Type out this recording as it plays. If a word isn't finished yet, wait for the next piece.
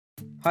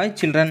Hi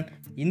children,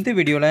 in the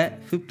video la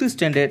 5th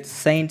standard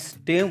science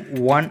term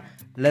 1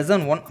 lesson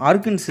 1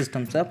 organ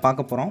systems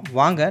பார்க்க போறோம்.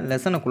 வாங்க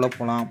lesson குள்ள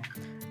போலாம்.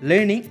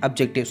 Learning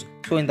objectives.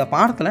 So இந்த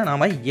பாடத்துல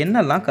நாம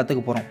என்னெல்லாம்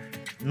கத்துக்க போறோம்?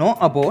 Know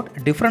about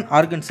different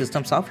organ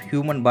systems of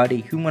human body.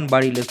 Human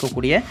bodyல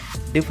இருக்கக்கூடிய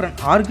different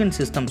organ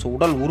systems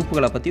உடல்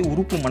உறுப்புகளை பத்தி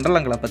உறுப்பு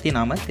மண்டலங்களை பத்தி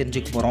நாம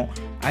தெரிஞ்சுக்க போறோம்.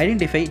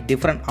 Identify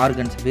different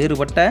organs.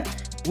 வேறுபட்ட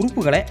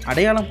உறுப்புகளை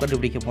அடையாளம்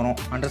கண்டுபிடிக்க போறோம்.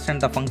 Understand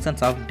the functions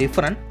of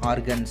different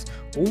organs.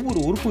 ஒவ்வொரு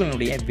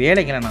உறுப்புகளுடைய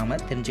வேலைகளை நாம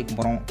தெரிஞ்சுக்க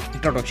போறோம்.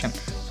 Introduction.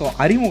 So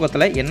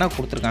அறிமுகத்துல என்ன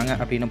கொடுத்திருக்காங்க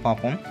அப்படினு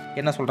பாப்போம்.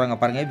 என்ன சொல்றாங்க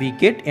பாருங்க. We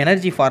get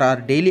energy for our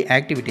daily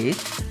activities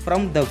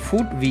from the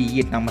food we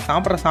eat. நம்ம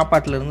சாப்பிடுற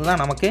சாப்பாட்டுல இருந்து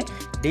தான் நமக்கு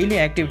daily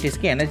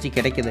activitiesக்கு எனர்ஜி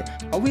கிடைக்குது.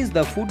 How is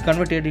the food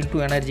converted into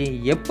energy?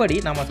 எப்படி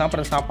நம்ம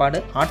சாப்பிடுற சாப்பாடு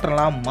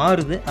ஆற்றலா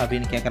மாறுது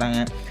அப்படினு கேக்குறாங்க.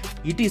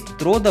 It is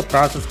through the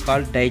process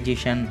called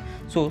digestion.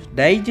 So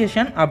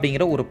digestion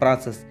அப்படிங்கிற ஒரு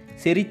process,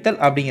 செரித்தல்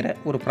அப்படிங்கிற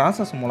ஒரு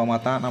process மூலமா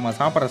தான் நம்ம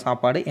சாப்பிடுற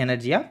சாப்பாடு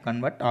எனர்ஜியா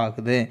கன்வெர்ட்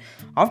ஆகுது.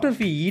 After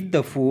we eat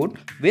the food,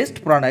 waste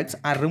products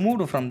are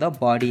removed from the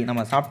body.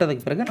 நம்ம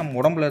சாப்பிட்டதுக்கு பிறகு நம்ம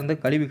உடம்புல இருந்து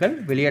கழிவுகள்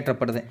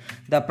வெளியேற்றப்படுது.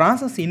 The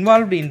process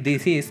involved in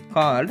this is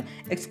called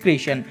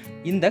excretion.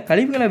 இந்த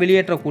கழிவுகளை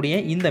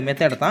வெளியேற்றக்கூடிய இந்த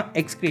மெத்தட் தான்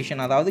excretion,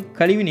 அதாவது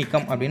கழிவு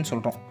நீக்கம் அப்படின்னு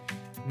சொல்றோம்.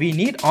 We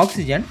need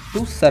oxygen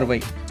to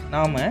survive.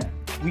 நாம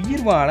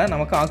உயிர் வாழ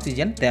நமக்கு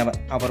ஆக்சிஜன் தேவை.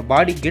 Our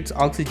body gets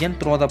oxygen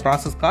through the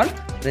process called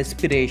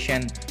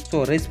respiration. So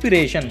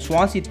respiration,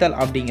 சுவாசித்தல்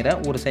அப்படிங்கிற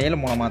ஒரு செயல்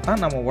மூலமா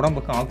தான் நம்ம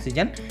உடம்புக்கு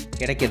ஆக்சிஜன்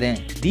கிடைக்குது.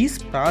 These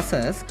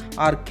process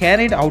are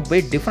carried out by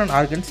different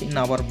organs in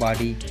our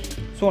body.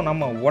 So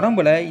நம்ம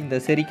உடம்புல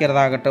இந்த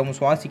செரிக்கிறதாகட்டும்,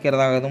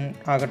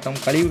 சுவாசிக்கிறதாகட்டும்,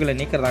 கழிவுகளை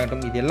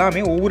நீக்கிறதாகட்டும், இது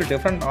எல்லாமே ஒவ்வொரு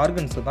டிஃப்ரெண்ட்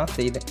ஆர்கன்ஸ் தான்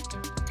செய்யுது.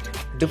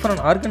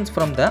 Different organs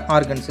from the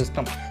organ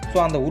system. So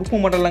அந்த உறுப்பு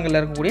மண்டலங்களில்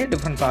இருக்கக்கூடிய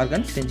டிஃப்ரெண்ட்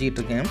ஆர்கன்ஸ்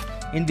செஞ்சுக்கிட்டு இருக்கேன்.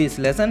 In this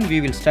lesson we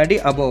will study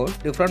about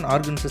different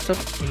organ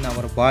systems in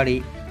our body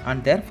and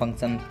their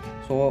functions.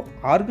 So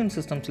organ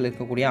சிஸ்டம்ஸில்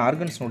இருக்கக்கூடிய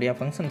ஆர்கன்ஸ்னுடைய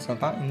ஃபங்க்ஷன்ஸை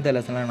தான் இந்த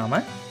லெசனில் நாம்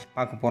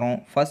பார்க்க போகிறோம்.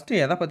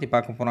 ஃபஸ்ட்டு எதை பற்றி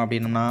பார்க்க போகிறோம்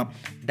அப்படின்னா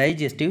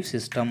டைஜஸ்டிவ்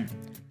சிஸ்டம்,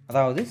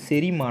 அதாவது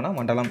செரிமான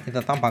மண்டலம்,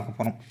 இதை தான் பார்க்க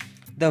போகிறோம்.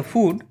 The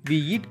food we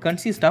eat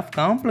consists of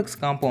complex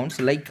compounds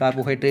like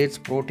carbohydrates,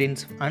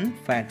 proteins and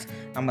fats.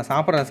 நம்ம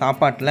சாப்பிட்ற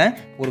சாப்பாட்டில்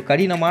ஒரு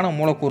கடினமான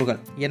மூலக்கூறுகள்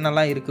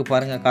என்னெல்லாம் இருக்குது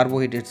பாருங்கள்.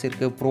 கார்போஹைட்ரேட்ஸ்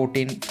இருக்குது,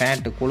 புரோட்டீன்,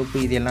 ஃபேட், கொழுப்பு,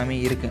 இது எல்லாமே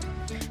இருக்குது.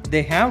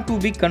 They have to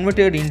be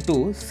converted into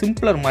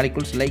simpler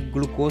molecules like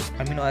glucose,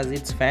 amino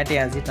acids, fatty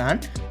acids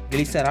and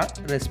glycerol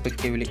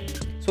respectively.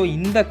 So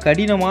இந்த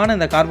கடினமான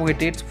இந்த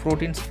கார்போஹைட்ரேட்ஸ்,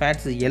 ப்ரோட்டீன்ஸ்,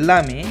 ஃபேட்ஸ்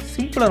எல்லாமே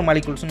சிம்பிளர்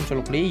மாலிகுல்ஸ்னு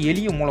சொல்லக்கூடிய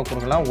எளிய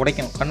மூலக்கூறுகளாக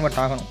உடைக்கணும்,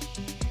 கன்வெர்ட் ஆகணும்.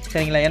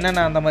 சரிங்களா?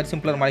 என்னென்ன அந்த மாதிரி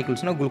simpler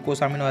மாலிகுல்ஸ்னால்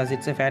glucose, amino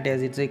acids, fatty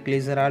acids,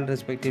 glycerol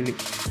respectively.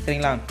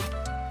 சரிங்களா?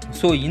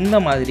 ஸோ இந்த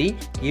மாதிரி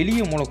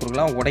எளிய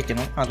மூலக்கூறுகளாக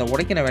உடைக்கணும். அதை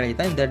உடைக்கிற வேலையை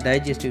தான் இந்த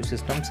டைஜஸ்டிவ்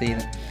சிஸ்டம்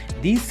செய்யுது.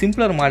 These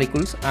simpler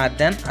molecules are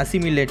then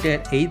assimilated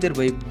either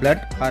by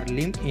blood or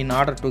lymph in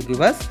order to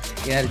give us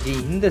energy.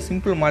 இந்த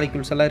சிம்பிள்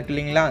மாலிகுல்ஸ் எல்லாம் இருக்கு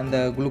இல்லைங்களா, இந்த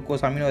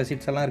குளுக்கோஸ், அமினோ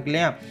ஆசிட்ஸ் எல்லாம் இருக்கு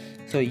இல்லையா,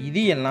 ஸோ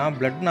இது எல்லாம்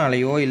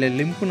பிளட்னாலேயோ இல்லை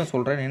லிம்ப்னு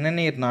சொல்கிற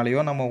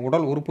நிணநீர்னாலேயோ நம்ம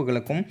உடல்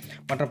உறுப்புகளுக்கும்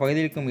மற்ற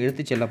பகுதிகளுக்கும்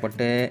எடுத்து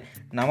செல்லப்பட்டு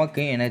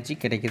நமக்கு எனர்ஜி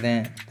கிடைக்குது.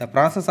 The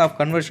process of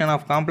conversion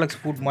of complex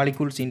food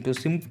molecules into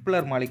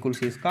simpler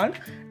molecules is called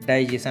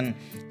digestion.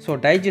 So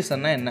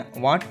டைஜஷன்னா என்ன?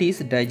 What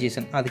is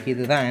digestion? அதுக்கு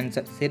இதுதான்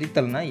ஆன்சர்.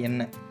 செரித்தல்னா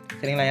என்ன?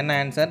 சரிங்களா? என்ன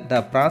answer?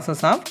 The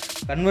process of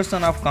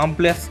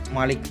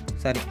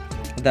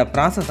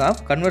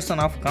conversion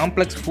of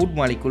complex food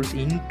molecules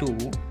into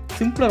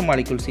simpler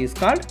molecules is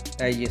called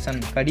digestion.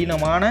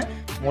 கடினமான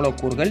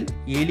மூலக்கூறுகள்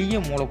எளிய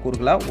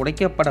மூலக்கூறுகளாக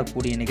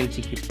உடைக்கப்படக்கூடிய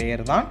நிகழ்ச்சிக்கு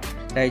பெயர் தான்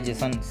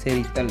டைஜஷன்,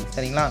 செரித்தல்.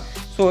 சரிங்களா?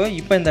 ஸோ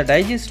இப்போ இந்த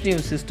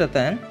டைஜஸ்டிவ்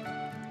சிஸ்டத்தை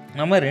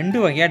நம்ம ரெண்டு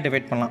வகையாக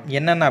டிவைட் பண்ணலாம்.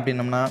 என்னென்ன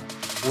அப்படின்னம்னா,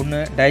 ஒன்று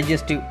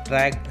டைஜஸ்டிவ்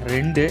ட்ராக்,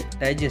 ரெண்டு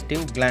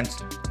டைஜஸ்டிவ் கிளான்ஸ்.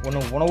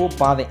 ஒன்று உணவு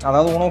பாதை,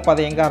 அதாவது உணவு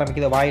பாதை எங்கே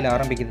ஆரம்பிக்குது? வாயில்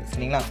ஆரம்பிக்குது.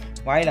 சரிங்களா?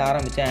 வாயில்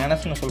ஆரம்பித்து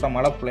ஆனஸ்னு சொல்கிற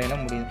மலைப்புலையில்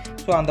முடியுது.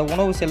 ஸோ அந்த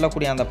உணவு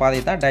செல்லக்கூடிய அந்த பாதை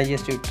தான்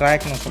டைஜஸ்டிவ்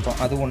ட்ராக்னு சொல்கிறோம்.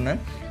 அது ஒன்று.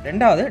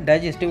 ரெண்டாவது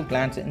டைஜஸ்டிவ்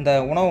கிளான்ஸ். இந்த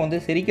உணவு வந்து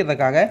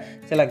செரிக்கிறதுக்காக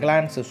சில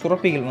கிளான்ஸ்,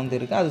 சுரப்பிகள் வந்து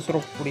இருக்குது. அது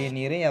சுரக்கக்கூடிய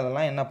நீர்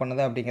அதெல்லாம் என்ன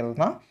பண்ணுது அப்படிங்கிறது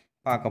தான்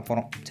பார்க்க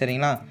போகிறோம்.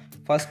 சரிங்களா?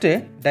 First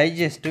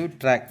digestive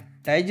track.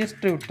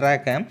 டைஜஸ்டிவ்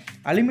ட்ராக்கை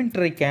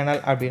அலிமெண்டரி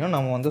கேனல் அப்படின்னு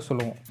நம்ம வந்து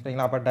சொல்லுவோம்.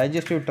 சரிங்களா? அப்போ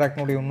டைஜஸ்டிவ்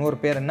ட்ராக்னுடைய இன்னொரு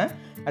பேர் என்ன?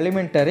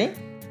 Alimentary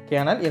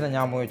canal. இதை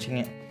ஞாபகம்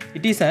வச்சுங்க.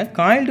 It is a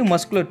coiled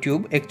muscular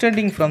tube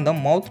extending from the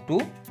mouth to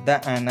the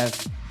anus.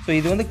 So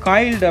இது வந்து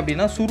காயில்டு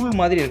அப்படின்னா சுருள்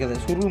மாதிரி இருக்குது.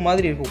 சுருள்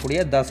மாதிரி இருக்கக்கூடிய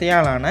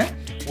தசையாலான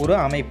ஒரு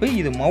அமைப்பு.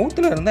 இது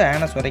மவுத்தில் இருந்து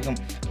ஆனஸ் வரைக்கும்,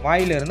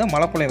 வாயிலிருந்து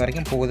மலப்புழை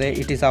வரைக்கும் போகுது.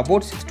 It is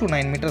about 6 to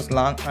 9 meters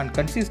long and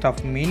consist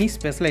of many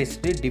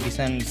specialised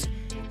divisions.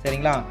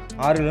 சரிங்களா?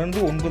 6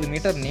 to 9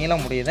 மீட்டர்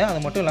நீளம் உடையது. அது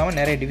மட்டும் இல்லாமல்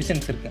நிறைய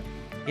டிவிஷன்ஸ் இருக்குது.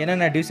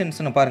 என்னென்ன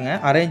டிவிஷன்ஸ்னு பாருங்கள்.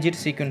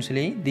 அரேஞ்சிட்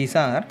சீக்வன்ஸ்லி. These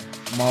are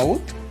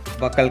mouth,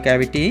 பக்கல்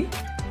cavity,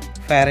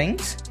 pharynx,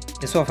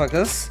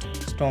 esophagus,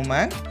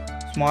 stomach,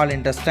 small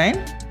intestine,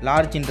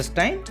 large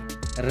intestine,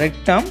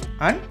 rectum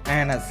and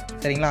anus.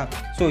 சரிங்களா?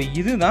 ஸோ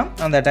இதுதான்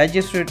அந்த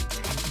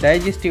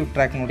டைஜஸ்டிவ்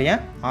ட்ராக்னுடைய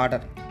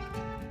ஆர்டர்.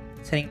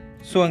 சரிங்க?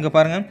 ஸோ இங்கே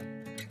பாருங்கள்,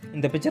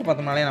 இந்த பிக்சர்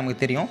பார்த்தோம்னாலே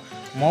நமக்கு தெரியும்.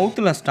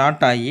 மவுத்தில்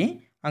ஸ்டார்ட் ஆகி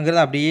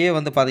அங்கேருந்து அப்படியே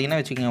வந்து பார்த்தீங்கன்னா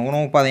வச்சுக்கோங்க,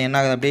 உணவு பாதை என்ன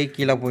ஆகுது, அப்படியே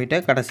கீழே போயிட்டு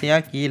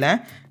கடைசியாக கீழே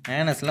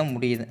ஆனஸில்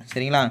முடியுது.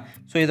 சரிங்களா?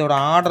 ஸோ இதோட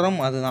ஆர்டரும்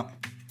அதுதான்.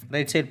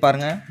 ரைட் சைடு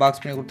பாருங்கள்,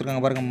 பாக்ஸ் பண்ணி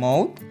கொடுத்துருக்காங்க பாருங்கள்.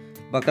 மவுத்,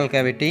 பக்கல்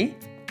cavity,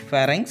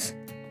 fairings,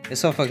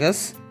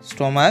 எசோஃபகஸ்,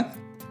 stomach,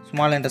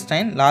 small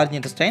intestine, large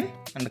intestine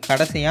and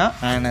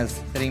கடைசியாக ஆனஸ்.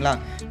 சரிங்களா?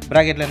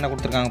 ப்ராக்கெட்டில் என்ன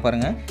கொடுத்துருக்காங்க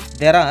பாருங்கள்.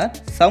 There are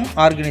some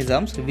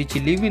organisms which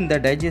live in the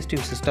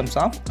digestive systems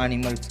of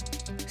animals.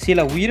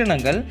 சில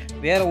உயிரினங்கள்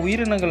வேறு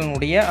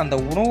உயிரினங்களினுடைய அந்த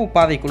உணவு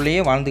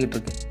பாதைக்குள்ளேயே வாழ்ந்துக்கிட்டு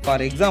இருக்கு.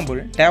 For example,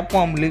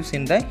 டேப்வார்ம் lives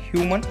in the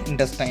human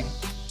intestine.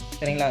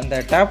 சரிங்களா? இந்த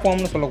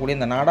டேப்வார்ம்னு சொல்லக்கூடிய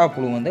இந்த நாடா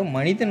புழு வந்து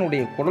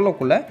மனிதனுடைய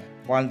குடலுக்குள்ளே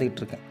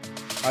வாழ்ந்துக்கிட்டு இருக்கு.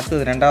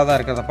 அடுத்தது ரெண்டாவதாக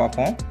இருக்கிறத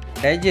பார்ப்போம்.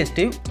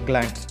 Digestive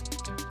glands.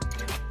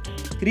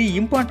 3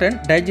 important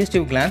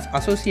digestive glands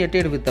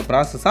associated with the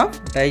process of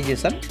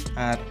digestion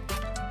are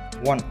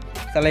 1.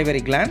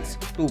 salivary glands,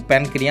 2.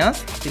 pancreas,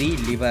 3.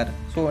 liver.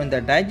 So இந்த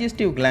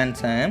digestive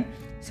glands-ஐ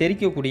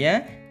செரிக்கக்கூடிய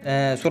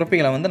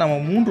சுரப்பிகளை வந்து நம்ம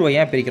 3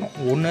 வகையாக பிரிக்கிறோம்.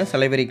 1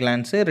 salivary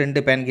glands,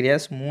 2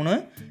 pancreas, 3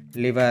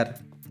 liver.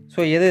 So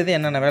எது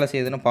என்னென்ன வேலை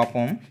செய்யுதுன்னு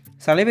பார்ப்போம்.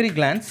 salivary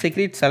glands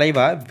secrete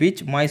saliva which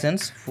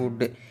moistens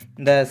food.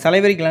 இந்த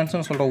salivary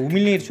glandsனு சொல்கிற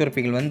உமிழ்நீர்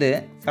சுரப்பிகள் வந்து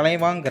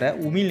சலைவாங்கிற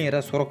உமிழ்நீரை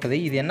சுரக்குது.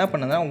 இது என்ன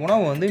பண்ணுதுன்னா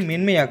உணவை வந்து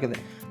மென்மையாக்குது.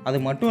 அது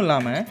மட்டும்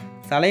இல்லாமல்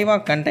saliva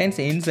contains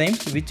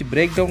enzymes which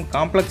break down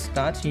complex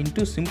starch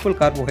into simple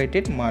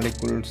carbohydrate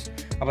molecules.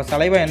 அப்போ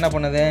saliva என்ன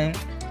பண்ணுது,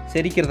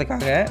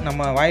 செரிக்கிறதுக்காக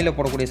நம்ம வாயில்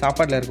போடக்கூடிய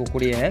சாப்பாட்டில்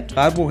இருக்கக்கூடிய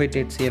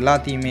கார்போஹைட்ரேட்ஸ்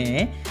எல்லாத்தையுமே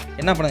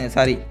என்ன பண்ணுது,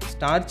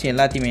 ஸ்டார்ச்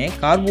எல்லாத்தையுமே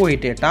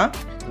கார்போஹைட்ரேட்டாக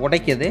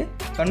உடைக்கிது,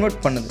 கன்வெர்ட்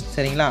பண்ணுது.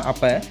 சரிங்களா?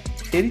 அப்போ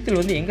செரித்தல்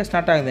வந்து எங்கே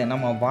ஸ்டார்ட் ஆகுது,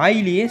 நம்ம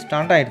வாயிலேயே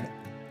ஸ்டார்ட் ஆகிடுது.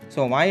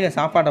 ஸோ வாயில்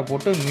சாப்பாட்டை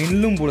போட்டு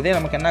மெல்லும் பொழுதே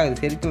நமக்கு என்ன ஆகுது,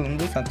 செரித்தல்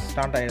வந்து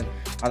ஸ்டார்ட் ஆகிடுது.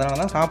 அதனால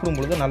தான் சாப்பிடும்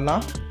பொழுது நல்லா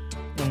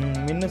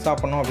மென்று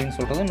சாப்பிட்ணும் அப்படின்னு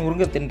சொல்கிறது.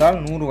 நுறுங்க தின்றால்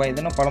 100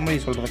 வயதுன்னு பழமொழி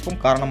சொல்கிறதுக்கும்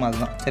காரணம்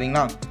அதுதான்.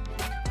 சரிங்களா?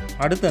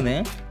 அடுத்தது,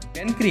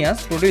 pancreas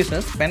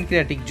produces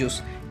pancreatic juice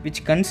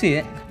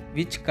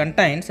which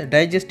contains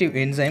digestive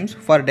enzymes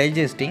for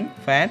digesting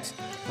fats,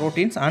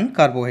 proteins and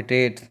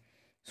carbohydrates.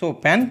 So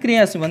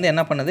pancreas வந்து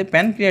என்ன பண்ணுது,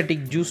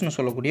 பேன்க்ரியாட்டிக் ஜூஸ்னு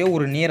சொல்லக்கூடிய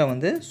ஒரு நீரை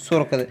வந்து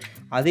சுரக்குது.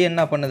 அது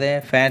என்ன பண்ணுது,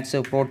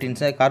 ஃபேட்ஸு,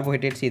 ப்ரோட்டீன்ஸு,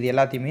 கார்போஹைட்ரேட்ஸ் இது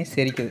எல்லாத்தையுமே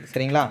செரிக்குது.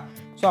 சரிங்களா?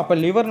 ஸோ அப்போ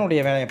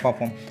லிவர்னுடைய வேலையை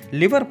பார்ப்போம்.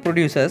 Liver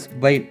producers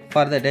file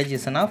for the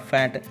digestion of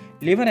fat.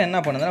 Liver என்ன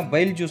பண்ணுதுன்னா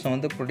பைல் ஜூஸை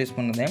வந்து ப்ரொடியூஸ்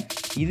பண்ணுது.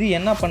 இது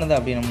என்ன பண்ணுது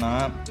அப்படின்னம்னா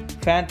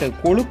ஃபேட்டு,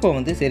 கொழுப்பை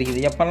வந்து செரிக்குது.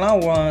 எப்போல்லாம்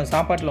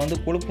சாப்பாட்டில் வந்து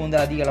கொழுப்பு வந்து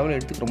அதிக அளவில்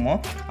எடுத்துக்கிறோமோ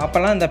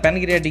அப்போல்லாம் இந்த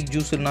பேன்க்ரியாட்டிக்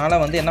ஜூஸ்னால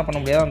வந்து என்ன பண்ண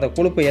முடியாது, அந்த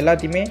கொழுப்பு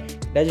எல்லாத்தையுமே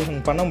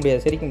டைஜஷன் பண்ண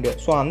முடியாது, செரிக்க முடியாது.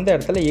 ஸோ அந்த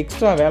இடத்துல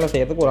எக்ஸ்ட்ரா வேலை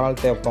செய்கிறதுக்கு ஒரு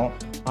ஆள் தேவைப்படும்.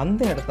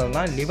 அந்த இடத்துல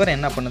தான் லிவர்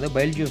என்ன பண்ணுது,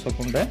 பைல் ஜூஸை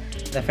கொண்டு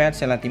இந்த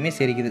ஃபேட்ஸ் எல்லாத்தையுமே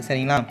செரிக்குது.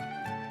 சரிங்களா?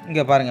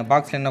 இங்கே பாருங்கள்,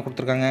 பாக்ஸில் என்ன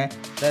கொடுத்துருக்காங்க.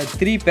 The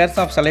 3 pairs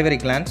of salivary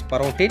glands,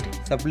 parotid,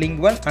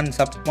 sublingual and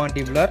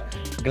submandibular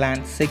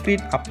glands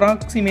secrete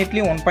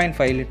approximately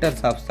 1.5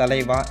 liters of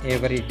saliva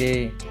every day.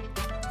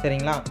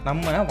 சரிங்களா?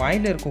 நம்ம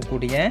வாயில்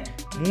இருக்கக்கூடிய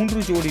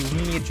 3 ஜோடி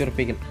உமிழ்நீர்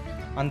சுரப்பிகள்,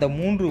 அந்த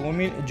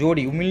 3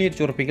 ஜோடி உமிழ்நீர்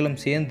சுரப்பிகளும்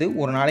சேர்ந்து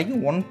ஒரு நாளைக்கு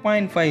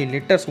 1.5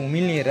 லிட்டர்ஸ்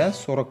உமிழ்நீரை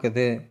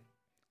சுரக்குது.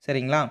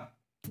 சரிங்களா?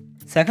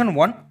 Second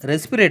one,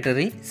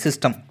 respiratory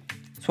system.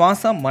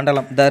 சுவாச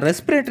மண்டலம். The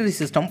respiratory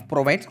system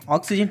provides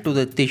oxygen to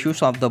the tissues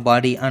of the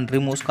body and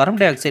removes carbon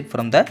dioxide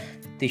from the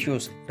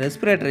tissues.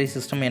 Respiratory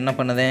system என்ன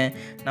பண்ணுது,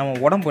 நம்ம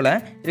உடம்புல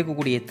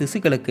இருக்கக்கூடிய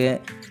திசுக்களுக்கு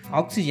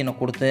ஆக்சிஜனை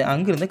கொடுத்து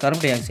அங்கிருந்து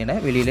கார்பன் டை ஆக்சைடை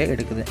வெளியில்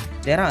எடுக்குது.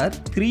 There are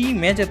 3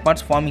 major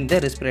parts forming the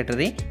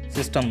respiratory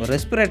system.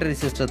 Respiratory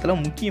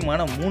சிஸ்டத்தில்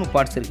முக்கியமான 3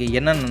 பார்ட்ஸ் இருக்குது.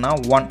 என்னென்னா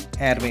 1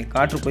 airway,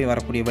 காற்று போய்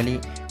வரக்கூடிய வழி,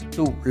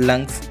 2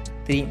 lungs,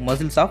 3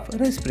 muscles of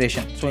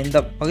respiration. So இந்த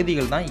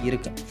பகுதிகள் தான்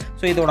இருக்குது.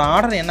 ஸோ இதோட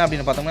ஆர்டர் என்ன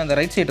அப்படின்னு பார்த்தோம்னா, இந்த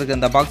ரைட் சைடு இருக்குது,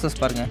 இந்த பாக்ஸஸ்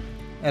பாருங்கள்,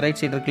 ரைட்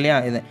சைடு இருக்கு இல்லையா,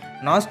 இது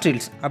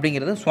நாஸ்ட்ரில்ஸ்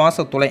அப்படிங்கிறது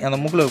சுவாச துளை, அந்த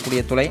மூக்கில்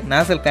இருக்கக்கூடிய துளை.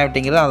 நேசல்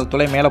கேவிட்டிங்கிறது அந்த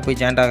துளை மேலே போய்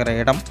ஜாயிண்ட் ஆகிற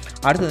இடம்.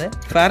 அடுத்தது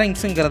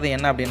ஃபேரிங்ஸுங்கிறது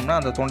என்ன அப்படின்னா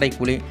அந்த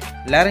தொண்டைக்குழி.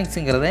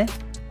 லேரிங்ஸுங்கிறது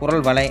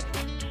குரல் வலை.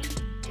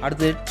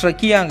 அடுத்தது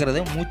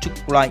ட்ரக்கியாங்கிறது மூச்சு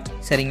குழாய்.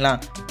 சரிங்களா?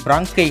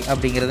 பிராங்கை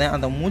அப்படிங்கிறது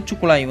அந்த மூச்சு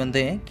குழாய்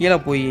வந்து கீழே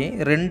போய்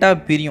 2ஆக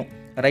பிரியும்.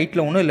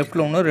 ரைட்டில் ஒன்று,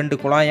 லெஃப்ட்டில் ஒன்று, 2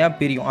 குழாயாக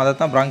பிரியும். அதை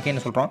தான்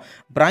பிராங்கின்னு சொல்கிறோம்.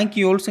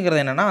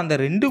 பிராங்கியோல்ஸுங்கிறது என்னென்னா அந்த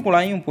 2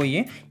 குழாயும் போய்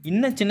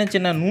இன்னும் சின்ன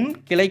சின்ன நுண்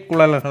கிளை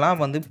குழல்களாக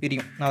வந்து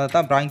பிரியும். அதை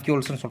தான்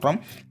பிராங்கியோல்ஸ்னு சொல்கிறோம்.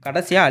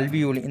 கடைசியாக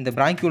அல்வியோலி. இந்த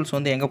பிராங்கியோல்ஸ்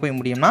வந்து எங்கே போய்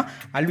முடியும்னா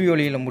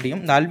அல்வியோலியில்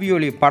முடியும். இந்த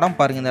அல்வியோலி படம்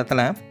பாருங்கள், இந்த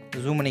இடத்துல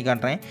ஜூம் பண்ணி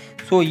காட்டுறேன்.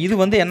 ஸோ இது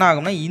வந்து என்ன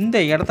ஆகும்னா இந்த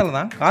இடத்துல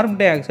தான் கார்பன்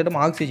டை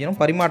ஆக்சைடும்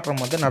ஆக்சிஜனும்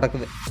பரிமாற்றம் வந்து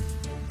நடக்குது.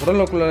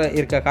 உடலுக்குள்ளே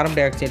இருக்க கார்பன்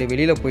டை ஆக்சைடு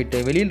வெளியில் போயிட்டு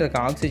வெளியில் இருக்க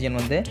ஆக்சிஜன்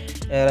வந்து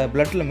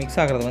பிளட்டில் மிக்ஸ்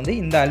ஆகிறது வந்து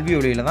இந்த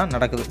அல்வியோலியில் தான்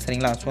நடக்குது.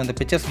 சரிங்களா? ஸோ இந்த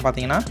பிக்சர்ஸ்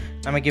பார்த்தீங்கன்னா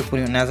நமக்கே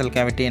புரியும். Nasal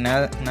cavity,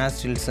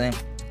 நாஸ்ட்ரில்ஸு,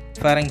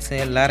 pharynx,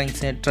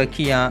 லேரிங்ஸு,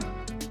 trachea,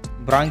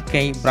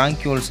 பிராங்கை,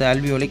 பிராங்கியோல்ஸு,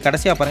 alveoli.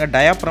 கடைசியாக பாருங்கள்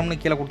டயாப்ரம்னு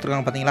கீழே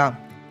கொடுத்துருக்காங்க பார்த்தீங்களா,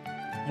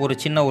 ஒரு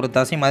சின்ன ஒரு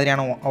தசை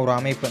மாதிரியான ஒரு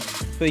அமைப்பு.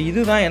 ஸோ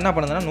இதுதான் என்ன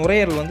பண்ணுதுன்னா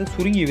நுரையீரல் வந்து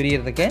சுருங்கி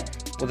விரியறதுக்கு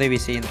உதவி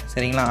செய்யுது.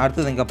 சரிங்களா?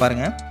 அடுத்தது இங்கே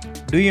பாருங்கள்,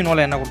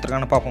 டியூனோவில் என்ன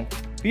கொடுத்துருக்காங்கன்னு பார்ப்போம்.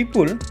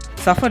 People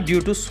suffer due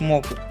to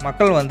smoke.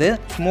 மக்கள் வந்து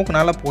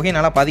ஸ்மோக்னால,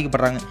 புகையினால்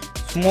பாதிக்கப்படுறாங்க.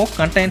 Smoke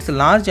contains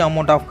large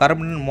amount of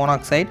carbon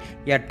monoxide,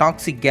 a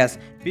toxic case.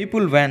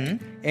 People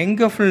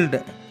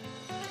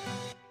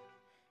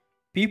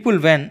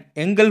when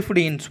engulfed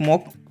in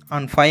smoke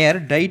on fire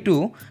die to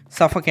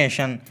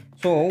suffocation.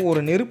 So ஒரு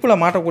நெருப்பில்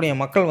மாட்டக்கூடிய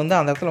மக்கள் வந்து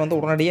அந்த இடத்துல வந்து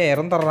உடனடியாக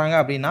இறந்துடுறாங்க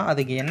அப்படின்னா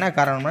அதுக்கு என்ன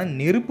காரணம்னா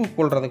நெருப்பு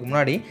கொள்றதுக்கு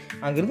முன்னாடி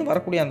அங்கேருந்து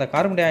வரக்கூடிய அந்த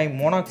கார்பன் டை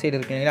மோனாக்சைடு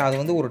இருக்கு இல்லையா அது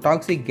வந்து ஒரு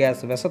டாக்ஸிக்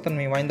கேஸ்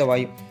விஷத்தன்மை வாய்ந்த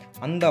வாயு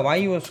அந்த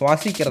வாயுவை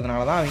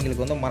சுவாசிக்கிறதுனால தான்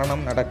அவங்களுக்கு வந்து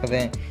மரணம்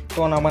நடக்குது.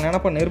 ஸோ நம்ம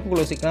நினைப்ப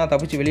நெருப்புக்குள்ளே சிக்கினா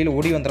தப்பிச்சு வெளியில்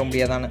ஓடி வந்துட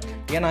முடியாதான்னு.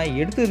 ஏன்னா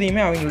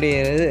எடுத்ததையுமே அவங்களுடைய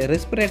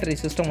ரெஸ்பிரேட்டரி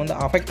சிஸ்டம் வந்து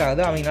அஃபெக்ட்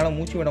ஆகுது, அவங்களால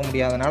மூச்சு விட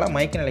முடியாதனால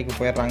மயக்க நிலைக்கு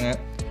போயிடுறாங்க.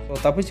 ஸோ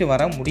தப்பிச்சு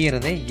வர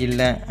முடியறதே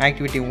இல்லை.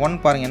 ஆக்டிவிட்டி 1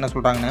 பாருங்கள் என்ன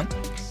சொல்கிறாங்கன்னா,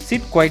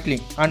 sit quietly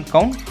and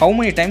count how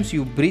many times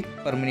you breathe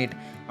per minute.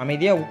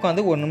 அமைதியாக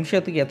உட்காந்து ஒரு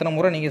நிமிஷத்துக்கு எத்தனை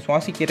முறை நீங்கள்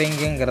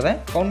சுவாசிக்கிறீங்கிறத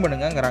count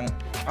பண்ணுங்கிறாங்க.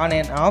 On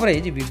an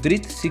average we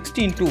breathe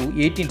 16 to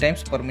 18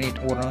 times per minute.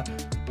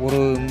 ஒரு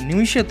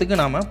நிமிஷத்துக்கு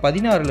நாம்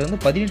 16லேருந்து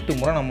 18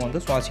 முறை நம்ம வந்து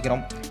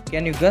சுவாசிக்கிறோம்.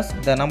 கேன் யூ கஸ்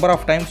the number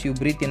of times you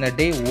breath இன் அ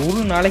டே?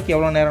 ஒரு நாளைக்கு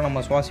எவ்வளோ நேரம்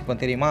நம்ம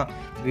சுவாசிப்போம் தெரியுமா?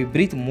 We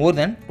breath more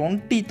then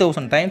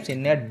 20,000 times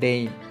in அ டே.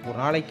 ஒரு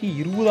நாளைக்கு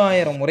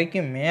 20,000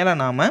 முறைக்கு மேலே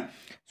நாம்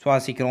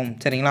சுவாசிக்கிறோம்.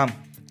 சரிங்களா?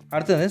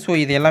 அடுத்தது ஸோ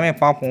இது எல்லாமே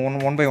பார்ப்போம்,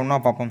 ஒன் பை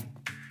ஒன்னாக பார்ப்போம்.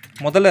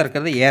 முதல்ல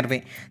இருக்கிறது airway.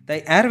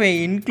 The airway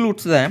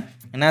includes the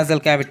nasal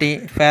cavity,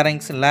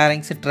 pharynx,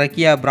 larynx,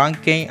 trachea,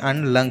 bronchi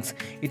and lungs.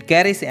 It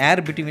carries air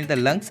between the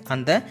lungs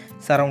and the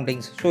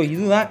surroundings. So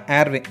இதுதான்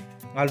ஏர்வே,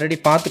 ஆல்ரெடி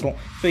பார்த்துட்டோம்.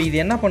 ஸோ இது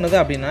என்ன பண்ணுது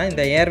அப்படின்னா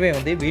இந்த ஏர்வே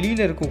வந்து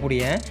வெளியில்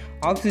இருக்கக்கூடிய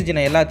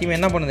ஆக்சிஜனை எல்லாத்தையுமே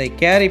என்ன பண்ணுது,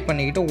 கேரி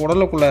பண்ணிக்கிட்டு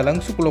உடலுக்குள்ளே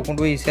லங்ஸுக்குள்ளே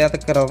கொண்டு போய்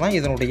சேர்த்துக்கிறது தான்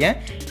இதனுடைய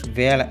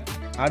வேலை.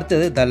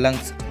 அடுத்தது த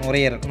லங்ஸ்,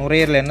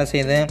 நுரையீரல் என்ன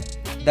செய்யுது?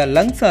 The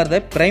lungs R the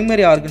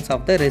primary organs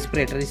of the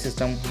respiratory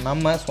system.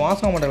 நம்ம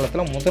சுவாச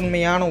மண்டலத்தில்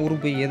முதன்மையான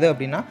உறுப்பு எது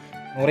அப்படின்னா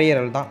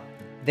நுரையீரல் தான்.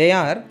 They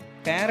are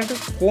farad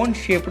cone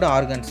shaped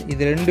organs.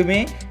 இது ரெண்டுமே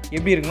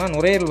எப்படி இருக்குன்னா,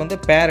 நுரையீரல் வந்து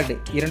பேரட்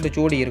 2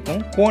 ஜோடி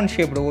இருக்கும், கோன்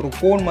ஷேப்டு ஒரு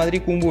கோன் மாதிரி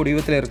கூம்பு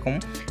வடிவத்தில் இருக்கும்.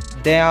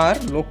 They are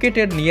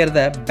located near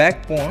the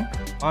back phone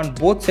on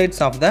both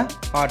sides of the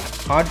heart.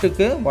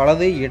 ஹார்ட்டுக்கு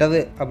வலது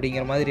இடது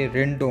அப்படிங்கிற மாதிரி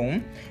ரெண்டும்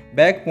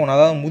பேக் போன்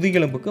அதாவது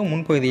முதுகெலும்புக்கு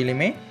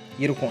முன்பகுதியிலுமே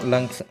இருக்கும்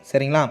லங்ஸ்.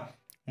 சரிங்களா?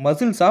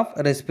 Muscles of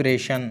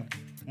respiration.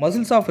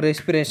 Muscles of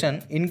respiration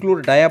include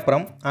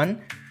diaphragm and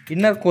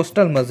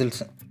intercostal muscles.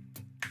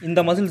 இந்த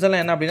மசில்ஸ்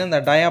எல்லாம் என்ன அப்படின்னா, இந்த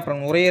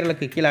டயாப்ரம்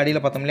நுரையீரலுக்கு கீழே அடியில்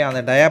பார்த்தோம் இல்லையா,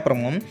 அந்த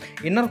டயாப்ரமும்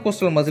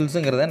இன்னர்கோஸ்டல்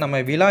மசில்ஸுங்கிறத நம்ம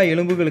விலா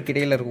எலும்புகளுக்கு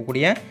இடையில்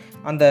இருக்கக்கூடிய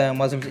அந்த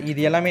மசில்ஸ்.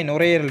 இது எல்லாமே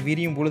நுரையீரல்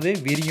விரியும் பொழுது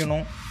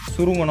விரியணும்,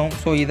 சுருங்கணும்.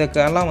 ஸோ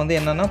இதுக்கெல்லாம் வந்து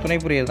என்னென்னா துணை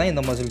புரியறது தான்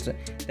இந்த muscles.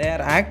 They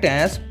are act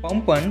as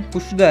pump and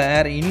push the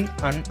air in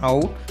and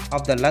out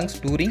of the lungs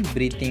touring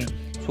breathing.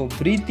 So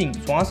breathing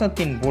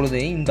சுவாசத்தின்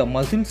பொழுது இந்த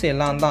மசில்ஸ்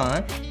எல்லாம் தான்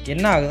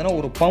என்ன ஆகுதுன்னா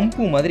ஒரு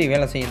பம்பு மாதிரி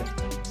வேலை செய்யுது.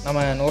 நம்ம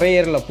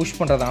நுரையீரலில் புஷ்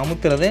பண்ணுறது,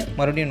 அமுத்துறது,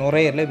 மறுபடியும்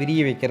நுரையீரலில்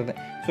விரிய வைக்கிறது.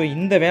 ஸோ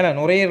இந்த வேலை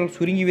நுரையீரல்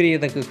சுருங்கி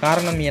விரியறதுக்கு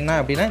காரணம் என்ன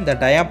அப்படின்னா இந்த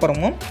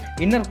டயாப்ரமும்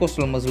இன்னர்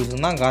கோஸ்டல்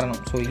மசில்ஸும் தான் காரணம்.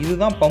 ஸோ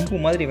இதுதான் பம்பு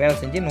மாதிரி வேலை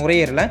செஞ்சு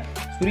நுரையீரலை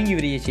சுருங்கி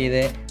விரிய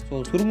செய்யுது. ஸோ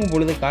சுருங்கும்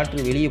பொழுது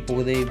காற்று வெளியே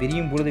போகுது,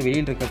 விரியும் பொழுது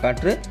வெளியில் இருக்க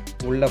காற்று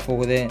உள்ளே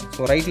போகுது.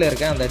 ஸோ ரைட்டில்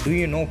இருக்க அந்த டூ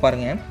யூ நோ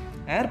பாருங்கள்,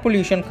 air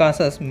pollution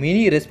causes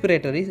many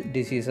respiratory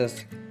diseases.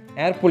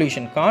 Air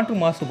pollution காற்று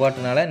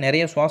மாசுபாட்டினால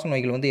நிறைய சுவாச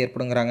நோய்கள் வந்து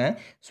ஏற்படுங்கிறாங்க.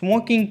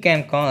 Smoking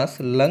can cause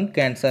lung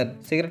cancer.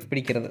 Cigarette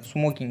பிடிக்கிறது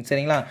ஸ்மோக்கிங்.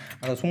 சரிங்களா?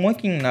 அந்த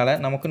ஸ்மோக்கிங்னால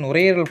நமக்கு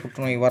நுரையீரல்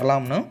புற்றுநோய்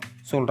வரலாம்னு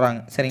சொல்கிறாங்க.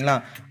 சரிங்களா?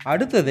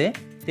 அடுத்தது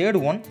தேர்ட்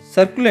ஒன்,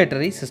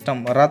 சர்க்குலேட்டரி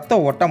சிஸ்டம்,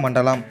 இரத்த ஓட்ட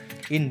மண்டலம்.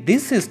 In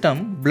this system,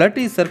 blood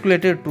is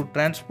circulated to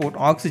transport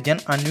oxygen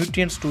and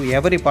nutrients to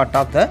every part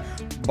of the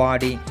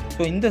body.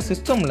 So இந்த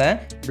சிஸ்டமில்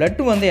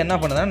பிளட்டு வந்து என்ன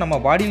பண்ணுதுன்னா நம்ம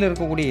பாடியில்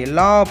இருக்கக்கூடிய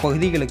எல்லா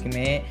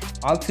பகுதிகளுக்குமே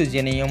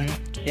ஆக்சிஜனையும்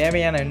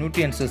தேவையான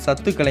நியூட்ரியன்ஸு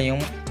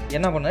சத்துக்களையும்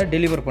என்ன பண்ணுது,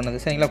 டெலிவர் பண்ணுது.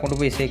 சரிங்களா? கொண்டு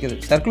போய் சேர்க்குது.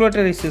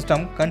 Circulatory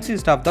system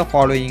consist of the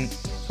following.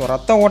 So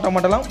ரத்த ஓட்ட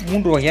மண்டலம்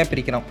 3 வகையாக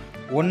பிரிக்கிறோம்.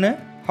 1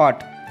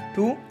 ஹார்ட்,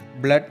 2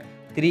 பிளட்,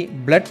 3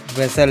 பிளட்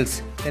வெசல்ஸ்.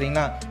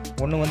 சரிங்களா?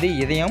 1 வந்து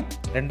இதயம்,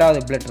 2வது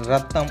பிளட்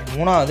ரத்தம்,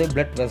 3வது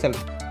பிளட் வெசல்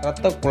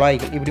ரத்த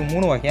குழாய்கள். இப்படி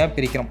 3 வகையாக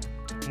பிரிக்கிறோம்.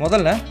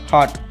 முதல்ல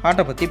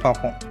ஹார்ட்டை பற்றி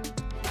பார்ப்போம்.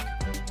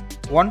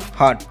 1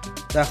 heart.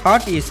 The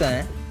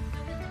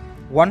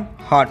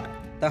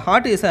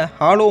heart is a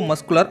hollow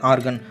muscular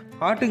organ.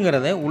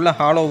 ஹார்ட்டுங்கிறது உள்ள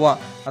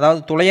ஹாலோவாக அதாவது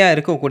துளையாக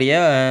இருக்கக்கூடிய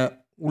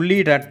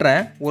உள்ளீடற்ற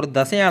ஒரு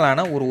தசையாலான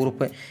ஒரு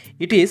உறுப்பு.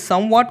 It is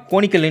somewhat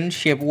conical in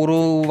shape. ஒரு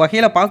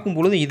வகையில் பார்க்கும்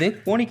பொழுது இது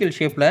கோனிக்கல்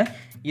ஷேப்பில்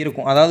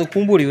இருக்கும், அதாவது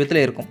கூம்பு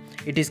வடிவத்தில் இருக்கும்.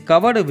 It is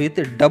covered with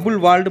double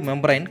walled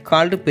membrane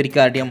called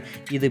pericardium.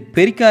 இது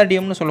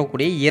பெரிகார்டியம்னு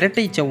சொல்லக்கூடிய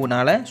இரட்டை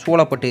சவ்வுனால்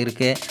சூழப்பட்டு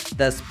இருக்குது.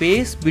 The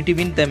space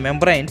between the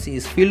membranes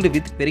is filled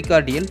with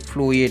pericardial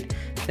fluid.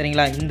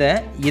 சரிங்களா? இந்த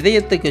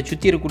இதயத்துக்கு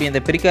சுற்றி இருக்கக்கூடிய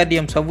இந்த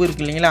பெரிகார்டியம் சவ்வு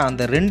இருக்குது இல்லைங்களா,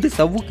 அந்த 2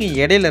 சவ்வுக்கும்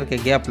இடையில இருக்க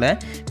கேப்பில்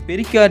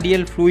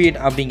பெரிகார்டியல் ஃப்ளூயிட்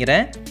அப்படிங்கிற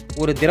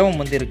ஒரு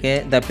திரவம் வந்து இருக்குது.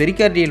 த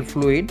pericardial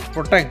fluid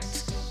protects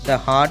the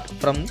heart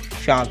from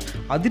shock.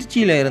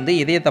 அதிர்ச்சியில் இருந்து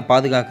இதயத்தை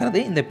பாதுகாக்கிறது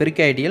இந்த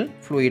பெரிகார்டியல்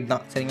ஃப்ளூயிட்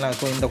தான். சரிங்களா?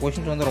 ஸோ இந்த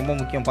கொஷின்ஸ் வந்து ரொம்ப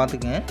முக்கியம்,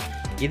 பார்த்துக்குங்க.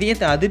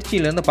 இதயத்தை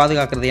அதிர்ச்சியிலேருந்து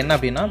பாதுகாக்கிறது என்ன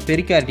அப்படின்னா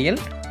pericardial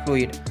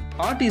fluid.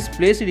 Heart is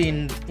placed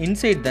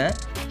inside the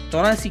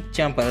thoracic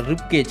chamber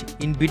rib cage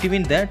in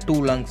between the 2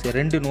 lungs.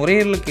 2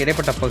 நுரையீரலுக்கு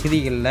இடைப்பட்ட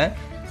பகுதிகளில்,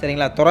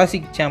 சரிங்களா,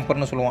 thoracic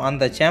chamberனு சொல்லுவோம்,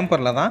 அந்த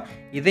சேம்பரில் தான்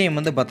இதயம்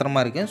வந்து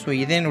பத்திரமா இருக்குது. ஸோ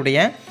இதனுடைய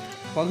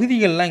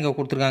பகுதிகள்லாம் இங்கே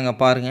கொடுத்துருக்காங்க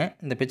பாருங்கள்.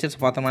 இந்த பிக்சர்ஸ்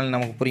பார்த்தோம்னாலே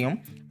நமக்கு புரியும்.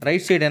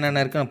 ரைட் சைடு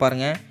என்னென்ன இருக்குன்னு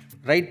பாருங்கள்.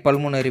 right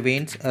pulmonary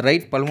veins,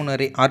 right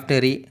pulmonary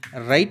artery,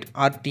 right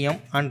atrium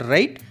and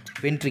right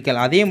ventricle.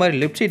 அதே மாதிரி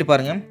லெஃப்ட் சைடு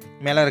பாருங்கள்,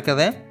 மேலே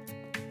இருக்கிறத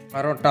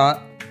aorta,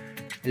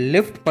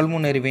 left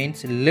pulmonary veins,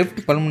 left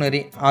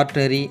pulmonary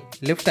artery,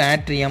 left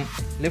atrium,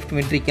 left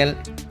ventricle,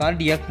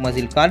 cardiac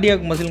muscle.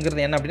 cardiac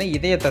muscleங்கிறது என்ன அப்படின்னா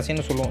இதய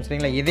தசைன்னு சொல்லுவோம்.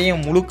 சரிங்களா,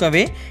 இதயம்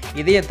முழுக்கவே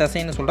இதய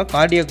தசைன்னு சொல்கிற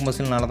cardiac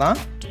muscleனால தான்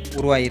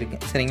உருவாகிருக்கு.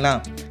 சரிங்களா,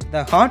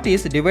 the heart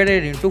is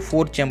divided into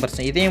 4 chambers.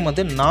 இதயம்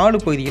வந்து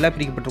 4 பகுதிகளாக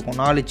பிரிக்கப்பட்டிருக்கும்.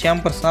 4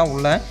 chambers தான்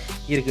உள்ள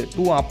இருக்குது.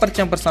 2 upper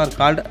chambers are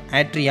called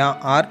atria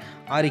or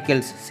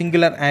auricles,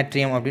 singular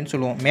atrium அப்படின்னு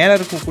சொல்லுவோம். மேலே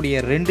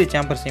இருக்கக்கூடிய 2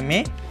 chambers-ஐயுமே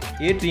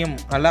ஏட்ரியம்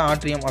அல்ல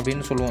ஆட்ரியம்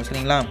அப்படின்னு சொல்லுவோம்.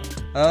 சரிங்களா,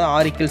 அதாவது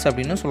ஆரிக்கல்ஸ்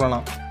அப்படின்னு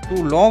சொல்லலாம். 2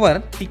 lower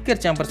thicker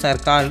chambers are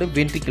called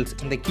ventricles.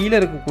 இந்த கீழே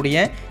இருக்கக்கூடிய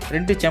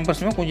 2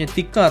 chambers-மே கொஞ்சம்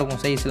திக்காக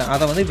இருக்கும் சைஸில்,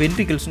 அதை வந்து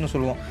ventricles-னு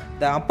சொல்லுவோம்.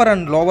 The upper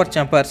and lower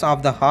chambers of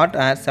the heart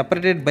are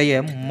separated by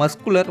a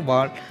muscular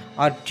wall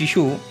or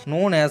tissue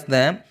known as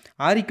the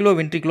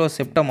auriculoventricular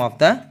septum of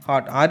the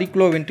heart.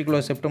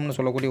 auriculoventricular septumனு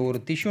சொல்லக்கூடிய ஒரு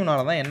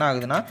டிஷ்யூனால தான் என்ன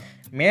ஆகுதுன்னா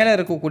மேலே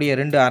இருக்கக்கூடிய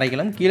 2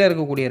 அறைகளும் கீழே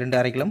இருக்கக்கூடிய 2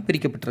 அறைகளும்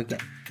பிரிக்கப்பட்டிருக்கு.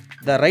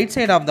 The right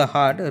side of the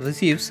heart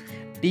receives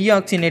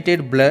deoxygenated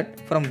blood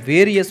from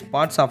various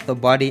parts of the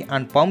body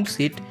and pumps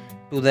it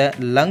to the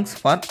lungs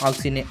for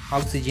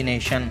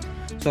oxygenation.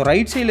 So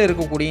right சைடில்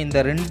இருக்கக்கூடிய இந்த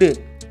 2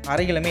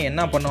 அறைகளுமே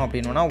என்ன பண்ணும்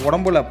அப்படின்னா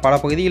உடம்புல பல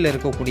பகுதியில்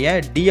இருக்கக்கூடிய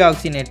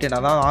டீஆக்சினேட்டட்,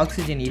 அதாவது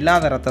ஆக்சிஜன்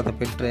இல்லாத ரத்தத்தை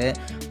பெற்று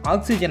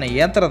ஆக்சிஜனை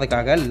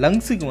ஏற்றுறதுக்காக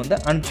லங்ஸுக்கு வந்து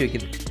அனுப்பிச்சி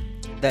வைக்குது.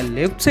 The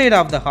left side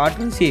of the heart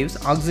receives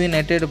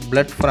oxygenated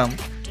blood from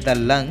the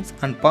lungs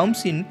and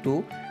pumps into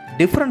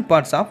different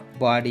parts of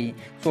body.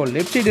 So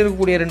left side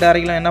இருக்கக்கூடிய 2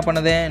 அறைகளும் என்ன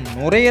பண்ணுது,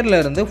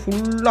 நுரையீரலில் இருந்து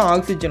ஃபுல்லாக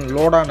ஆக்சிஜன்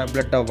லோடான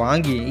பிளட்டை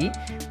வாங்கி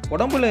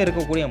உடம்புல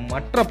இருக்கக்கூடிய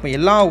மற்ற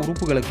எல்லா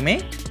உறுப்புகளுக்குமே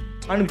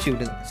அனுப்பிச்சி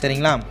விடுது.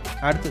 சரிங்களா,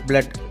 அடுத்து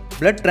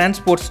blood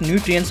transports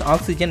nutrients,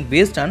 oxygen,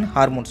 waste and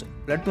hormones.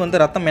 blood வந்து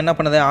ரத்தம் என்ன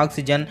பண்ணுது,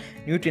 ஆக்சிஜன்,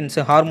 நியூட்ரியன்ஸ்,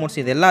 ஹார்மோன்ஸ்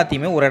இது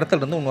எல்லாத்தையுமே ஒரு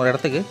இடத்துல இருந்து இன்னொரு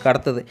இடத்துக்கு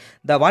கடத்துது.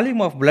 The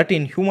volume of blood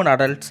in human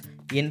adults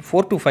in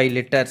 4 to 5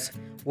 liters.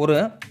 ஒரு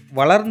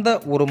வளர்ந்த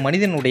ஒரு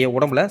மனிதனுடைய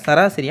உடம்புல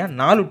சராசரியாக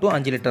 4 to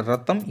 5 லிட்டர்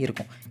ரத்தம்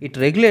இருக்கும். It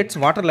regulates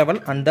water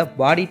level and the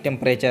body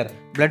temperature.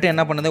 Blood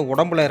என்ன பண்ணுது,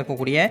 உடம்புல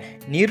இருக்கக்கூடிய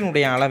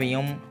நீரினுடைய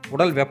அளவையும்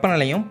உடல்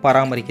வெப்பநிலையும்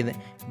பராமரிக்குது.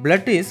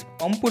 blood is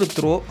pumped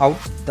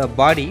throughout the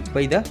body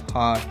by the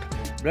heart.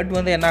 Blood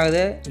வந்து என்ன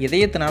ஆகுது,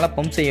 இதயத்தினால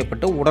பம்ப்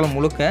செய்யப்பட்டு உடல்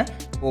முழுக்க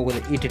போகுது.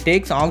 It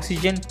takes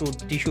oxygen to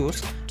tissues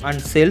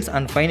and cells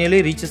and finally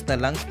reaches the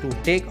lungs to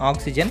take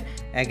oxygen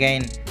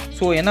again.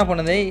 So என்ன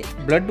பண்ணுது,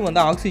 பிளட்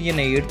வந்து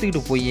ஆக்சிஜனை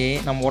எடுத்துக்கிட்டு போய்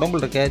நம்ம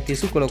உடம்புல இருக்க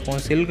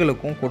திசுக்களுக்கும்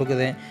செல்களுக்கும்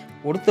கொடுக்குது.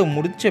 கொடுத்து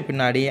முடித்த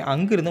பின்னாடி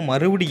அங்கேருந்து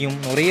மறுபடியும்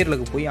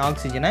நுரையீரலுக்கு போய்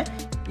ஆக்சிஜனை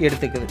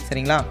எடுத்துக்குது.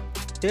 சரிங்களா,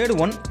 தேர்ட்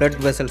ஒன் blood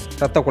vessels,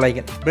 ரத்த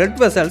குழாய்கள். blood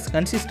vessels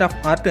consist of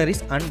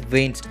arteries and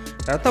veins.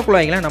 ரத்த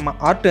குழாய்களை நம்ம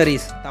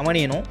arteries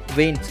தமனியனும்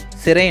veins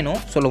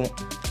சிரையனும் சொல்லுவோம்.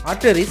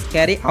 arteries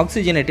carry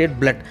oxygenated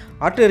blood.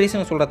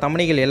 arteriesனு சொல்கிற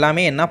தமனிகள்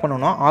எல்லாமே என்ன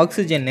பண்ணணும்,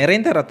 ஆக்சிஜன்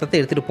நிறைந்த ரத்தத்தை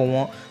எடுத்துகிட்டு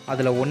போவோம்.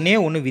 அதில்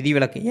ஒன்று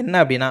விதிவிலக்கு என்ன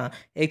அப்படின்னா,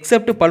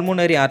 accept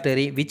pulmonary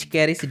artery which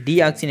carries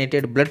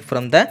deoxygenated blood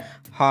from the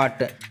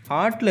heart.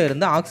 ஹார்ட்டில்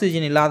இருந்து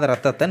ஆக்சிஜன் இல்லாத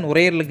ரத்தத்தை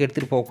நுரையீரலுக்கு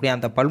எடுத்துகிட்டு போகக்கூடிய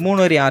அந்த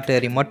pulmonary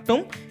artery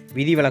மட்டும்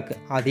விதிவிலக்கு.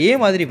 அதே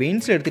மாதிரி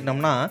வெயின்ஸில்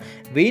எடுத்துக்கிட்டோம்னா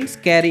veins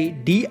carry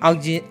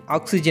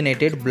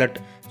deoxygenated blood.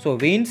 So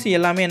veins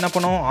எல்லாமே என்ன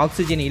பண்ணும்,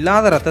 ஆக்சிஜன்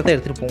இல்லாத ரத்தத்தை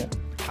எடுத்துகிட்டு போவோம்.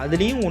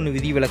 அதுலேயும் ஒன்று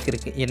விதிவிலக்கு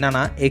இருக்குது,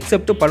 என்னென்னா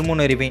accept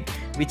pulmonary vein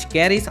which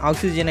carries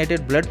oxygenated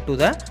blood to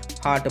the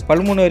heart.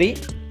 pulmonary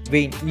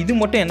vein இது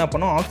மட்டும் என்ன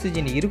பண்ணும்,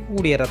 ஆக்சிஜன்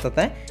இருக்கக்கூடிய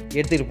ரத்தத்தை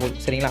எடுத்துகிட்டு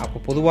போகுது. சரிங்களா, அப்போ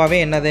பொதுவாகவே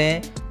என்னது,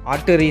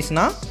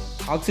 ஆர்டரிஸ்னால்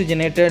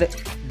ஆக்சிஜனேட்டட்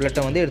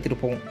பிளட்டை வந்து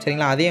எடுத்துகிட்டு போவோம்.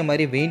 சரிங்களா, அதே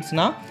மாதிரி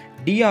வெயின்ஸ்னால்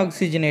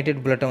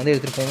டீஆக்சிஜனேட்டட் பிளட்டை வந்து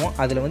எடுத்துகிட்டு போவோம்.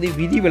 அதில் வந்து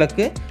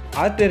விதிவிலக்கு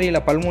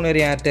ஆர்டரியில்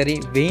pulmonary artery,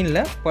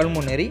 வெயினில்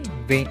pulmonary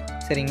vein.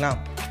 சரிங்களா,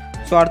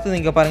 ஸோ அடுத்தது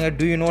இங்கே பாருங்கள்,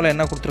 do you knowல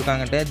என்ன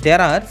கொடுத்துருக்காங்கன்ட்டு,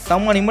 there are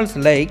some animals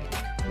like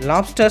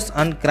lobsters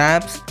and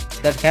crabs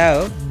that have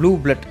blue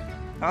blood.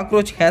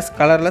 cockroach has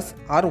colorless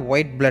or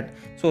white blood.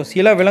 So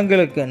சில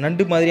விலங்குகளுக்கு,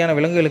 நண்டு மாதிரியான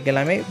விலங்குகளுக்கு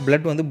எல்லாமே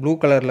blood வந்து ப்ளூ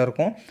கலரில்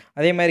இருக்கும்.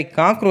 அதே மாதிரி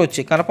காக்ரோச்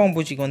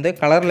கரப்பாம்பூச்சிக்கு வந்து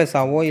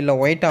கலர்லெஸ்ஸாவோ இல்லை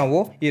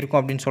ஒயிட்டாவோ இருக்கும்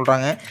அப்படின்னு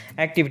சொல்கிறாங்க.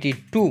 Activity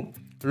 2,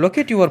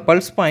 locate your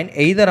pulse point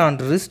either on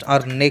wrist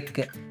or neck.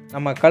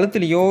 நம்ம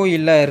கழுத்துலையோ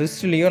இல்லை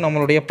ரிஸ்ட்லேயோ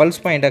நம்மளுடைய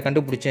பல்ஸ் பாயிண்ட்டை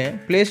கண்டுபிடிச்சி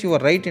place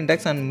your right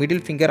index and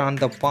middle finger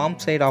on the bomb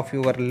side of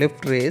your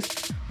left wrist.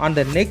 On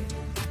the neck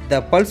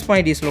the pulse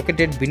point is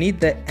located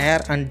beneath the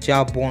ear and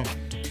jaw bone.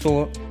 So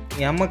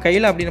நம்ம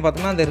கையில் அப்படின்னு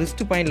பார்த்தோம்னா அந்த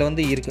wrist பாயிண்டில்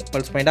வந்து இருக்குது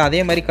pulse point. அதே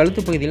மாதிரி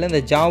கழுத்து பகுதியில் இந்த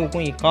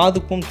ஜாவுக்கும்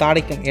காதுக்கும்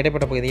தாடைக்கும்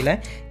இடைப்பட்ட பகுதியில்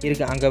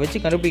இருக்குது. அங்கே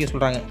வச்சு கண்டுபிடிக்க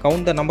சொல்கிறாங்க.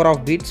 Count the number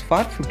of beads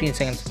for 15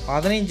 seconds.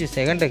 15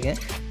 செகண்டுக்கு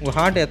உங்கள்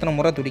ஹார்ட் எத்தனை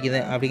முறை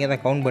துடிக்குது அப்படிங்கிறத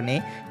கவுண்ட் பண்ணி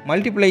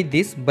மல்டிப்ளை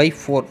திஸ் பை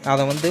 4.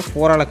 அதை வந்து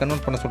 4ஆல்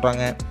கன்வெர்ட் பண்ண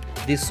சொல்கிறாங்க.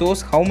 This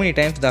shows how many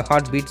times the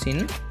heart beads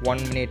in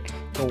 1 minute.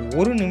 So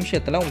ஒரு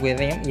நிமிஷத்தில் உங்கள்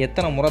இதயம்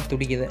எத்தனை முறை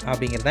துடிக்குது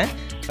அப்படிங்கிறத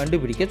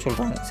கண்டுபிடிக்க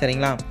சொல்கிறாங்க.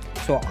 சரிங்களா,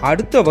 ஸோ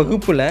அடுத்த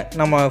வகுப்பில்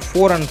நம்ம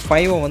 4 and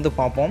 5 வந்து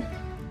பார்ப்போம்.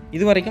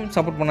 இது வரைக்கும்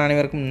சப்போர்ட் பண்ண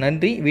அனைவருக்கும்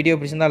நன்றி. வீடியோ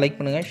பிடிச்சிருந்தால் லைக்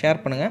பண்ணுங்கள்,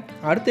 ஷேர் பண்ணுங்கள்.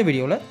 அடுத்த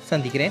வீடியோவில்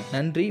சந்திக்கிறேன்.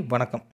 நன்றி, வணக்கம்.